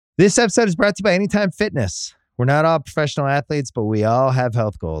This episode is brought to you by Anytime Fitness. We're not all professional athletes, but we all have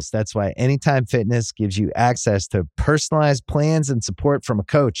health goals. That's why Anytime Fitness gives you access to personalized plans and support from a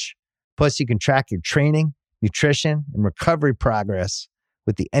coach. Plus, you can track your training, nutrition, and recovery progress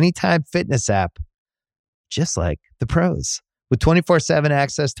with the Anytime Fitness app, just like the pros. With 24/7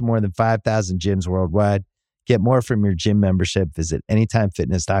 access to more than 5,000 gyms worldwide, get more from your gym membership. Visit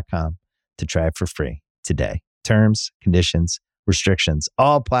anytimefitness.com to try it for free today. Terms, conditions, restrictions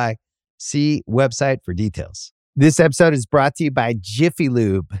all apply. See website for details. This episode is brought to you by Jiffy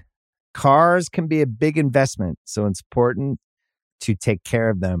Lube. Cars can be a big investment, so it's important to take care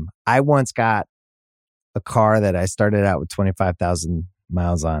of them. I once got a car that I started out with 25,000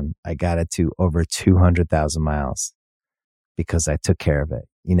 miles on. I got it to over 200,000 miles because I took care of it.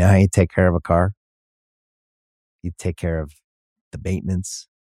 You know how you take care of a car? You take care of the maintenance,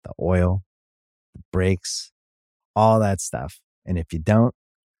 the oil, the brakes, all that stuff. And if you don't,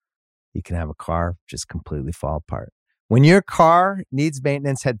 you can have a car just completely fall apart. When your car needs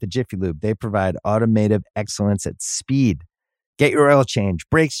maintenance, head to Jiffy Lube. They provide automotive excellence at speed. Get your oil change,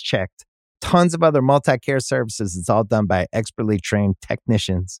 brakes checked, tons of other multi-care services. It's all done by expertly trained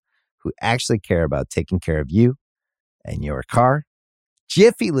technicians who actually care about taking care of you and your car.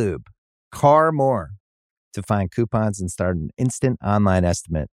 Jiffy Lube, car more. To find coupons and start an instant online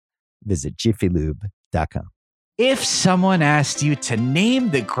estimate, visit jiffylube.com. If someone asked you to name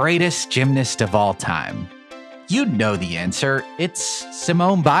the greatest gymnast of all time, you'd know the answer. It's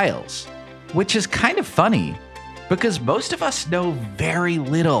Simone Biles, which is kind of funny because most of us know very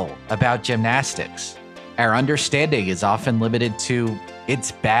little about gymnastics. Our understanding is often limited to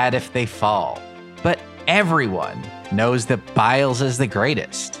it's bad if they fall. But everyone knows that Biles is the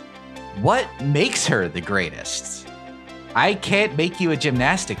greatest. What makes her the greatest? I can't make you a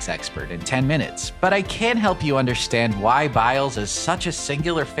gymnastics expert in 10 minutes, but I can help you understand why Biles is such a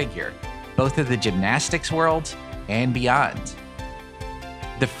singular figure, both in the gymnastics world and beyond.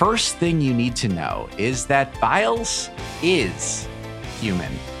 The first thing you need to know is that Biles is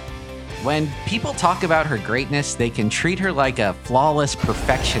human. When people talk about her greatness, they can treat her like a flawless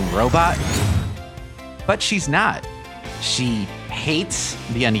perfection robot, but she's not. She hates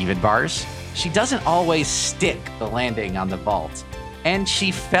the uneven bars. She doesn't always stick the landing on the vault, and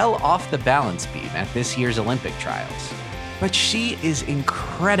she fell off the balance beam at this year's Olympic trials. But she is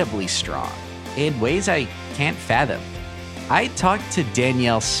incredibly strong in ways I can't fathom. I talked to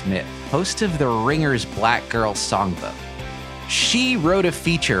Danyel Smith, host of the Ringer's Black Girl Songbook. She wrote a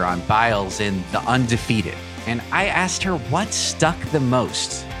feature on Biles in The Undefeated, and I asked her what stuck the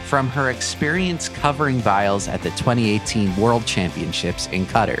most from her experience covering Biles at the 2018 World Championships in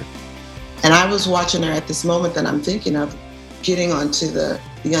Qatar. And I was watching her at this moment that I'm thinking of getting onto the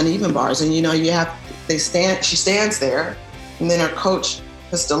uneven bars. And, she stands there, and then her coach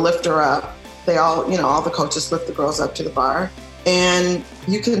has to lift her up. They all the coaches lift the girls up to the bar. And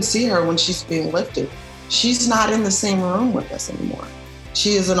you can see her when she's being lifted. She's not in the same room with us anymore.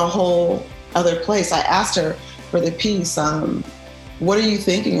 She is in a whole other place. I asked her for the piece, what are you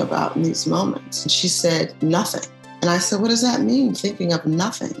thinking about in these moments? And she said, nothing. And I said, what does that mean, thinking of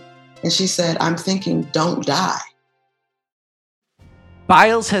nothing? And she said, I'm thinking, don't die.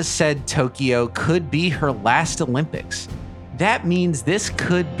 Biles has said Tokyo could be her last Olympics. That means this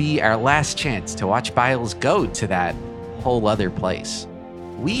could be our last chance to watch Biles go to that whole other place.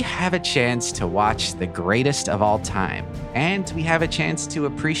 We have a chance to watch the greatest of all time, and we have a chance to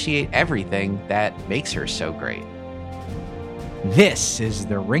appreciate everything that makes her so great. This is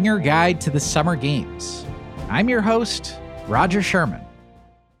the Ringer Guide to the Summer Games. I'm your host, Rodger Sherman.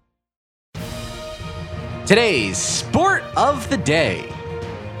 Today's sport of the day,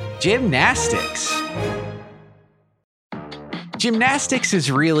 gymnastics. Gymnastics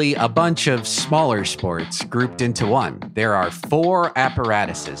is really a bunch of smaller sports grouped into one. There are 4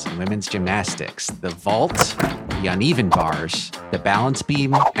 apparatuses in women's gymnastics: the vault, the uneven bars, the balance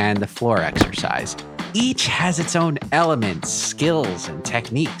beam, and the floor exercise. Each has its own elements, skills, and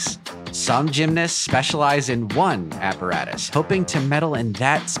techniques. Some gymnasts specialize in one apparatus, hoping to medal in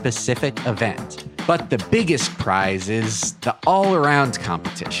that specific event. But the biggest prize is the all-around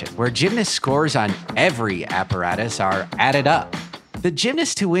competition, where gymnast scores on every apparatus are added up. The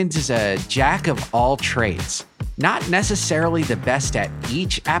gymnast who wins is a jack of all trades, not necessarily the best at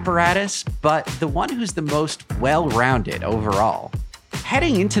each apparatus, but the one who's the most well-rounded overall.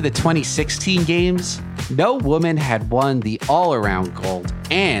 Heading into the 2016 games, no woman had won the all-around gold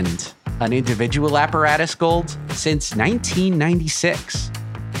and an individual apparatus gold since 1996.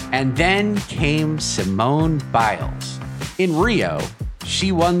 And then came Simone Biles. In Rio,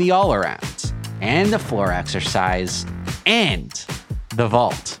 she won the all-around and the floor exercise and the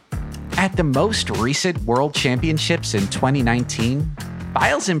vault. At the most recent World Championships in 2019,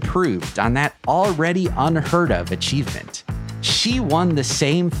 Biles improved on that already unheard of achievement. She won the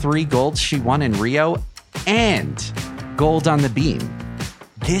same 3 golds she won in Rio and gold on the beam.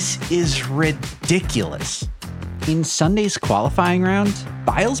 This is ridiculous. In Sunday's qualifying round,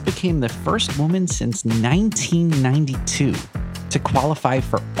 Biles became the first woman since 1992 to qualify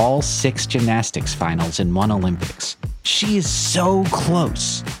for all 6 gymnastics finals in one Olympics. She is so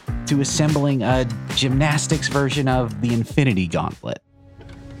close to assembling a gymnastics version of the Infinity Gauntlet.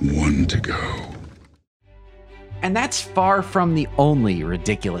 1 to go. And that's far from the only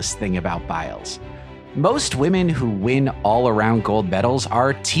ridiculous thing about Biles. Most women who win all-around gold medals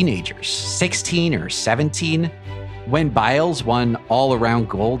are teenagers, 16 or 17. When Biles won all-around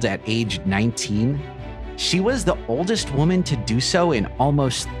gold at age 19, she was the oldest woman to do so in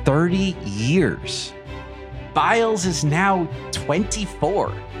almost 30 years. Biles is now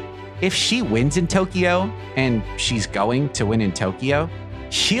 24. If she wins in Tokyo, and she's going to win in Tokyo,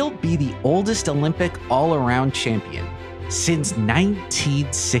 she'll be the oldest Olympic all-around champion since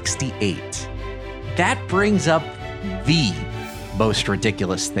 1968. That brings up the most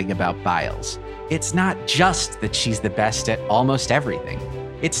ridiculous thing about Biles. It's not just that she's the best at almost everything.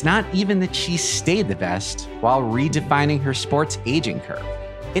 It's not even that she stayed the best while redefining her sport's aging curve.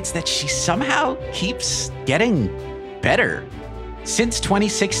 It's that she somehow keeps getting better. Since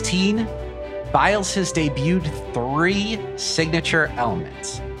 2016, Biles has debuted 3 signature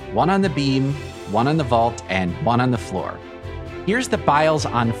elements, 1 on the beam, 1 on the vault, and 1 on the floor. Here's the Biles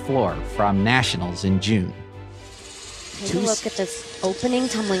on floor from Nationals in June. Take a look at this opening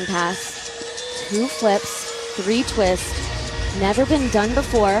tumbling pass. 2 flips, 3 twists, never been done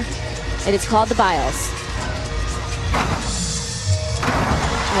before. It is called the Biles.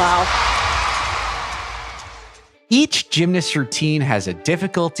 Wow. Each gymnast routine has a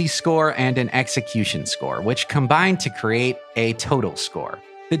difficulty score and an execution score, which combine to create a total score.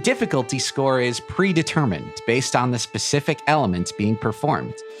 The difficulty score is predetermined based on the specific elements being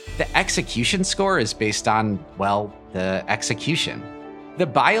performed. The execution score is based on, well, the execution. The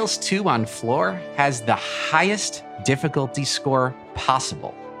Biles 2 on floor has the highest difficulty score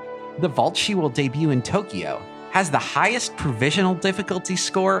possible. The vault she will debut in Tokyo has the highest provisional difficulty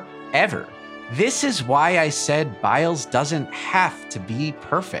score ever. This is why I said Biles doesn't have to be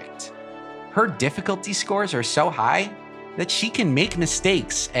perfect. Her difficulty scores are so high that she can make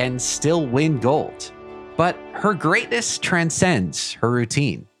mistakes and still win gold. But her greatness transcends her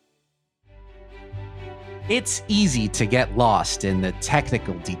routine. It's easy to get lost in the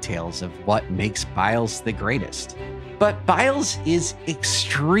technical details of what makes Biles the greatest. But Biles is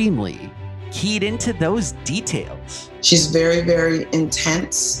extremely keyed into those details. She's very, very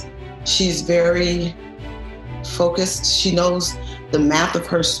intense. She's very focused. She knows the math of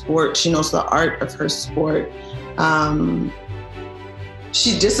her sport. She knows the art of her sport.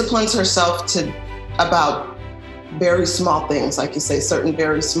 She disciplines herself about very small things, like you say, certain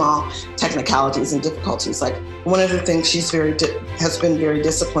very small technicalities and difficulties. Like one of the things she's has been very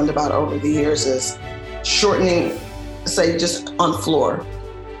disciplined about over the years is shortening, say just on floor,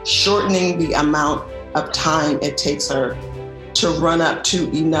 shortening the amount of time it takes her to run up to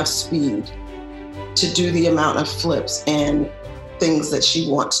enough speed to do the amount of flips and things that she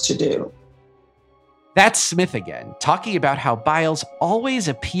wants to do. That's Smith again, talking about how Biles always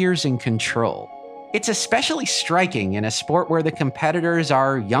appears in control. It's especially striking in a sport where the competitors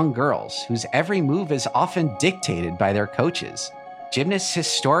are young girls, whose every move is often dictated by their coaches. Gymnasts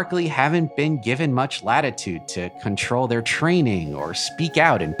historically haven't been given much latitude to control their training or speak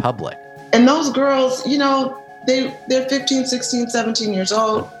out in public. And those girls, you know, they're 15, 16, 17 years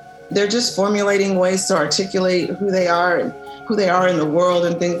old. They're just formulating ways to articulate who they are and who they are in the world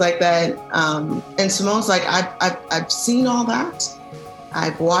and things like that. And Simone's like, I've seen all that.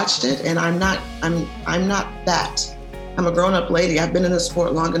 I've watched it, and I'm not that. I'm a grown-up lady. I've been in the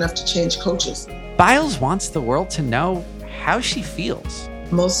sport long enough to change coaches. Biles wants the world to know how she feels.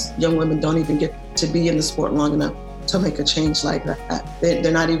 Most young women don't even get to be in the sport long enough to make a change like that.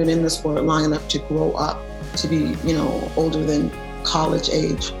 They're not even in the sport long enough to grow up, to be, you know, older than college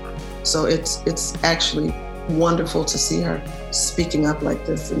age. So it's actually wonderful to see her speaking up like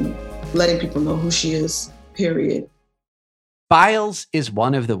this and letting people know who she is, period. Biles is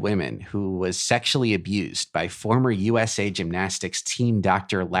one of the women who was sexually abused by former USA Gymnastics team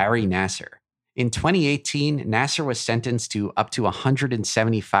doctor Larry Nassar. In 2018, Nassar was sentenced to up to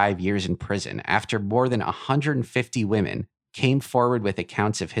 175 years in prison after more than 150 women came forward with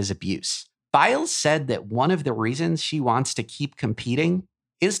accounts of his abuse. Biles said that one of the reasons she wants to keep competing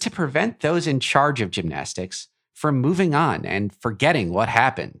is to prevent those in charge of gymnastics from moving on and forgetting what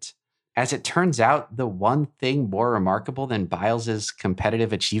happened. As it turns out, the one thing more remarkable than Biles'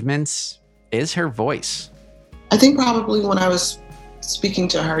 competitive achievements is her voice. I think probably when I was speaking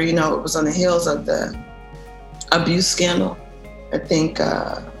to her, it was on the heels of the abuse scandal. I think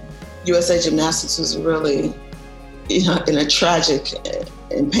USA Gymnastics was really, in a tragic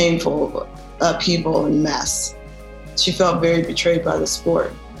and painful upheaval and mess. She felt very betrayed by the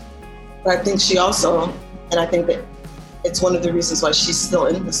sport. But I think she also, and I think that it's one of the reasons why she's still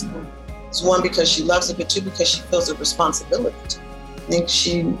in the sport. It's one, because she loves it, but two, because she feels a responsibility. I think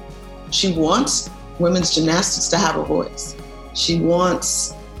she wants women's gymnastics to have a voice. She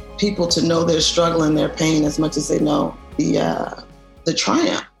wants people to know their struggle and their pain as much as they know the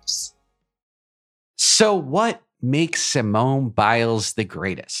triumphs. So what makes Simone Biles the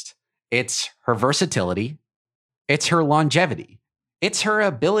greatest? It's her versatility. It's her longevity. It's her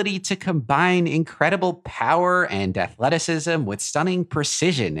ability to combine incredible power and athleticism with stunning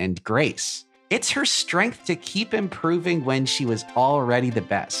precision and grace. It's her strength to keep improving when she was already the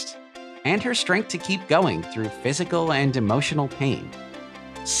best, and her strength to keep going through physical and emotional pain.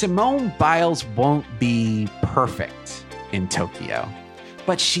 Simone Biles won't be perfect in Tokyo,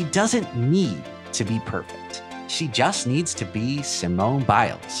 but she doesn't need to be perfect. She just needs to be Simone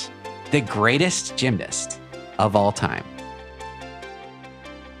Biles, the greatest gymnast of all time.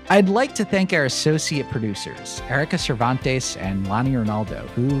 I'd like to thank our associate producers, Erika Cervantes and Lani Renaldo,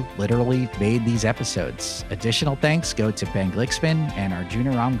 who literally made these episodes. Additional thanks go to Ben Glicksman and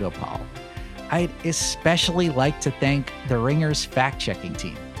Arjuna Ramgopal. I'd especially like to thank the Ringer's fact-checking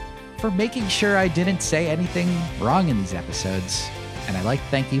team for making sure I didn't say anything wrong in these episodes. And I'd like to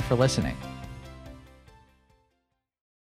thank you for listening.